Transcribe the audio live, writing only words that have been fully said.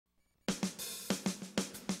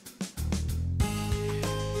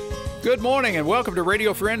Good morning and welcome to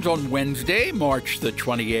Radio Friends on Wednesday, March the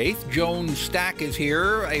 28th. JOAN STACK is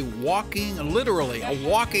here, literally a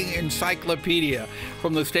walking encyclopedia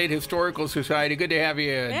from the State Historical Society. Good to have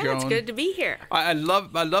you, Joan. It's good to be here. I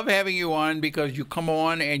love having you on because you come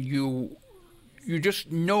on and you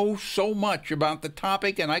just know so much about the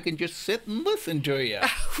topic, and I can just sit and listen to you.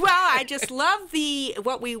 Well, I just love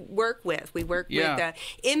what we work with. We work with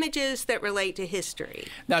images that relate to history.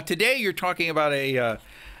 Now, today you're talking about a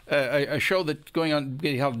show that's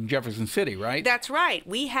getting held in Jefferson City, right? That's right.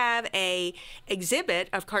 We have an exhibit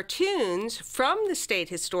of cartoons from the State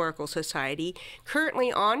Historical Society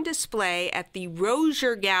currently on display at the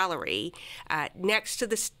Rozier Gallery next to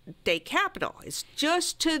the State Capitol. It's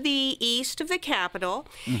just to the east of the Capitol,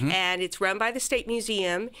 and it's run by the State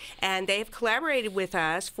Museum, and they have collaborated with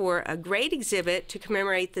us for a great exhibit to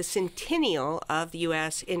commemorate the centennial of the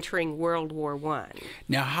U.S. entering World War I.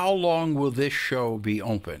 Now, how long will this show be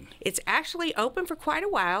open? It's actually open for quite a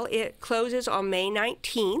while. It closes on May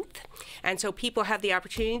 19th, and so people have the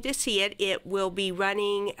opportunity to see it. It will be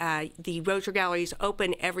running, the Rozier Gallery is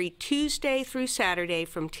open every Tuesday through Saturday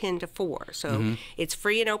from 10 to 4. So it's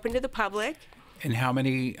free and open to the public. And how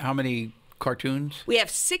many cartoons? We have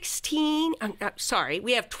 26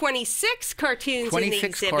 cartoons in the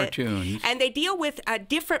exhibit. 26 cartoons. And they deal with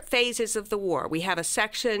different phases of the war. We have a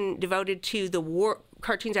section devoted to the war,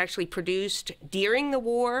 cartoons actually produced during the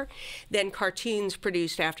war, then cartoons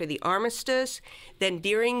produced after the armistice, then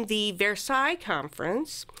during the Versailles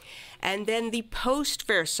Conference, and then the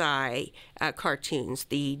post-Versailles cartoons,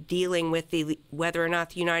 the dealing with whether or not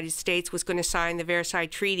the United States was going to sign the Versailles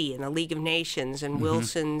Treaty and the League of Nations and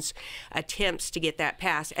Wilson's attempts to get that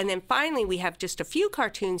passed. And then finally, we have just a few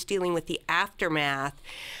cartoons dealing with the aftermath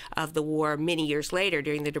of the war many years later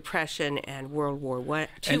during the Depression and World War II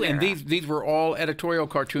era. And these were all editorial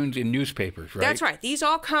cartoons in newspapers, right? That's right. These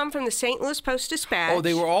all come from the St. Louis Post-Dispatch. Oh,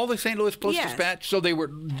 they were all the St. Louis Post-Dispatch? So they were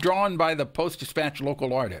drawn by the Post-Dispatch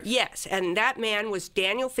local artists? Yes, and that man was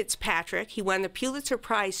Daniel Fitzpatrick. He won the Pulitzer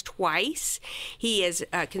Prize twice. He is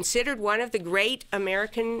considered one of the great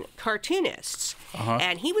American cartoonists.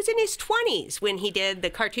 And he was in his 20s when he did the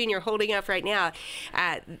cartoon you're holding up right now.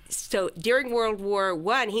 So during World War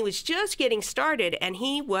I, he was just getting started, and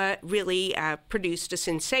he really produced a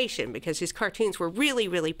sensation because his cartoons were really,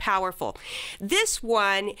 really powerful. This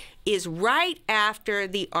one is right after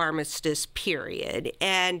the armistice period,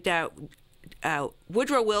 and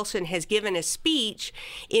Woodrow Wilson has given a speech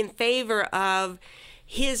in favor of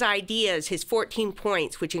his ideas, his 14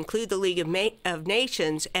 points, which include the League of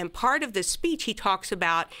Nations. And part of the speech, he talks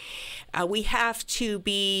about we have to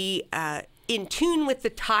be in tune with the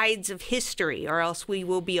tides of history, or else we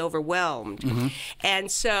will be overwhelmed.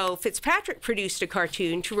 And so Fitzpatrick produced a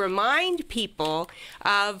cartoon to remind people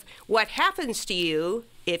of what happens to you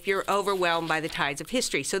if you're overwhelmed by the tides of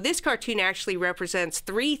history. So this cartoon actually represents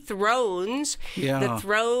 3 thrones: the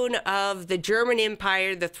throne of the German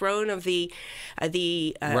Empire, the throne of the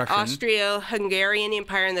Austro-Hungarian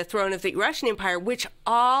Empire, and the throne of the Russian Empire, which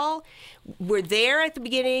all were there at the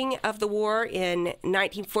beginning of the war in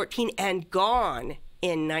 1914 and gone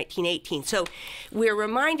in 1918. So we're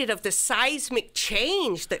reminded of the seismic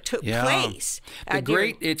change that took place.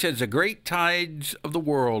 It says, the great tides of the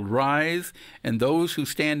world rise, and those who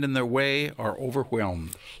stand in their way are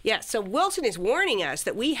overwhelmed. Yeah, so Wilson is warning us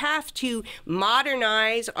that we have to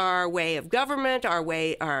modernize our way of government,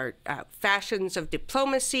 our fashions of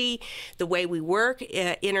diplomacy, the way we work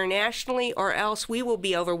internationally, or else we will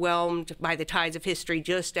be overwhelmed by the tides of history,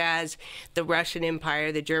 just as the Russian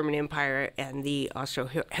Empire, the German Empire, and the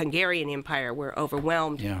Austro-Hungarian Empire were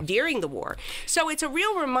overwhelmed during the war. So it's a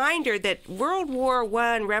real reminder that World War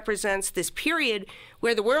I represents this period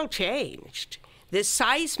where the world changed. This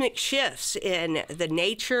seismic shifts in the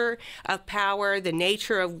nature of power, the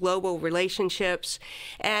nature of global relationships,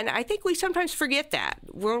 and I think we sometimes forget that.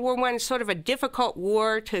 World War I is sort of a difficult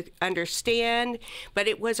war to understand, but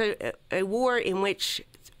it was a war in which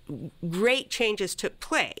great changes took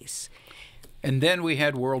place. And then we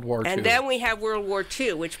had World War II. And then we have World War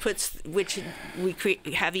II, which we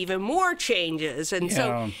have even more changes. And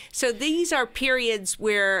so these are periods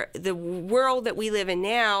where the world that we live in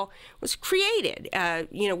now was created.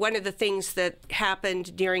 One of the things that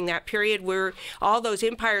happened during that period were all those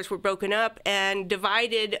empires were broken up and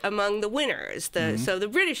divided among the winners. So the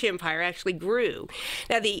British Empire actually grew.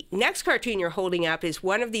 Now, the next cartoon you're holding up is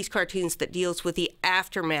one of these cartoons that deals with the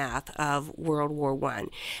aftermath of World War I.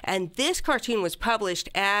 And this cartoon was published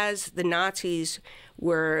as the Nazis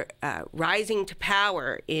were rising to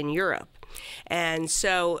power in Europe. And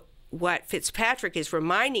so what Fitzpatrick is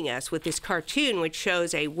reminding us with this cartoon, which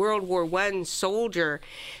shows a World War I soldier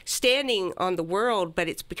standing on the world, but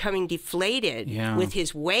it's becoming deflated with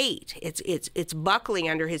his weight. It's buckling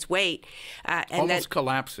under his weight, and almost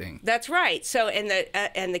collapsing. That's right. So,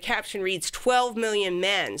 and the caption reads 12 million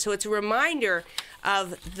men. So it's a reminder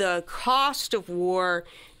of the cost of war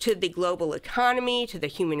to the global economy, to the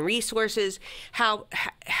human resources,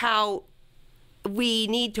 how we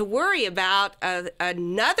need to worry about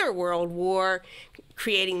another world war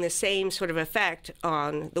creating the same sort of effect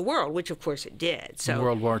on the world, which of course it did. So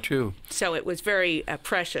World War II. So it was very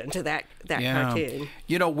prescient to that cartoon.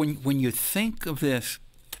 You know, when you think of this,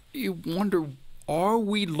 you wonder, are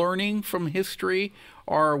we learning from history,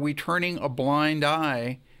 or are we turning a blind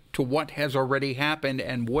eye to what has already happened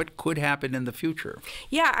and what could happen in the future?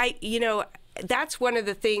 Yeah, that's one of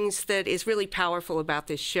the things that is really powerful about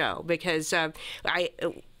this show, because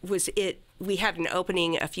we had an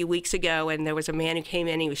opening a few weeks ago, and there was a man who came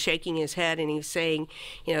in, he was shaking his head, and he was saying,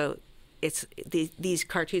 these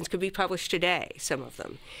cartoons could be published today, some of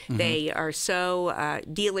them. Mm-hmm. They are so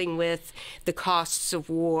dealing with the costs of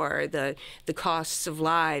war, the costs of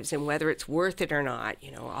lives, and whether it's worth it or not.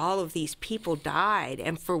 All of these people died,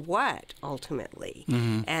 and for what, ultimately?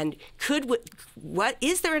 Mm-hmm. And what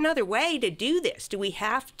is there another way to do this? Do we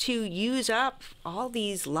have to use up all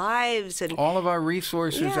these lives and all of our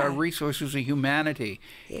resources of humanity?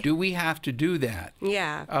 Yeah. Do we have to do that?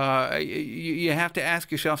 Yeah. You have to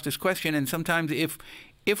ask yourself this question. And sometimes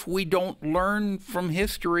if we don't learn from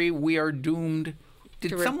history, we are doomed.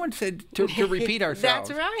 Someone said to repeat ourselves.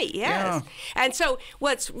 That's right, yes. Yeah. And so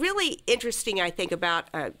what's really interesting, I think, about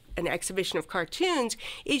an exhibition of cartoons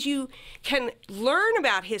is you can learn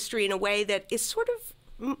about history in a way that is sort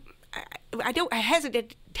of, I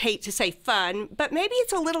hesitate to say fun, but maybe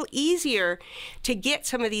it's a little easier to get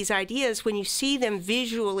some of these ideas when you see them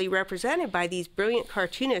visually represented by these brilliant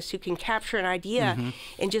cartoonists who can capture an idea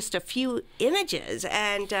in just a few images.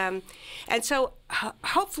 And so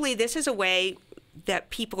hopefully this is a way that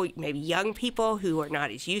people, maybe young people who are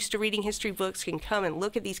not as used to reading history books, can come and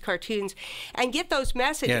look at these cartoons and get those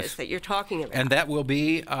messages that you're talking about. And that will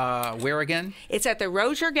be where again? It's at the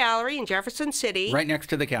Rozier Gallery in Jefferson City. Right next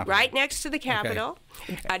to the Capitol. Right next to the Capitol,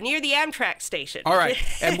 near the Amtrak station. All right.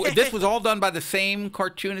 And this was all done by the same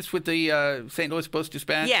cartoonist with the St. Louis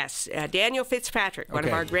Post-Dispatch? Yes, Daniel Fitzpatrick, one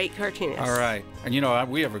of our great cartoonists. All right. And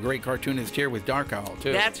we have a great cartoonist here with Dark Owl,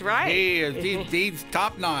 too. That's right. He's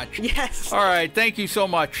top-notch. Yes. All right. Thank you so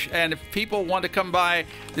much. And if people want to come by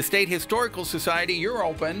the State Historical Society, you're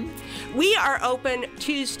open. We are open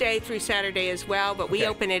Tuesday through Saturday as well, but we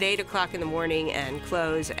open at 8 o'clock in the morning and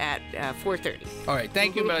close at 4:30. All right.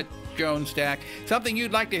 Thank you much, JOAN STACk. Something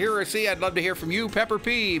you'd like to hear or see, I'd love to hear from you. Pepper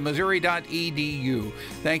P, Missouri.edu.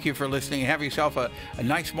 Thank you for listening. Have yourself a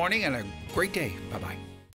nice morning and a great day. Bye-bye.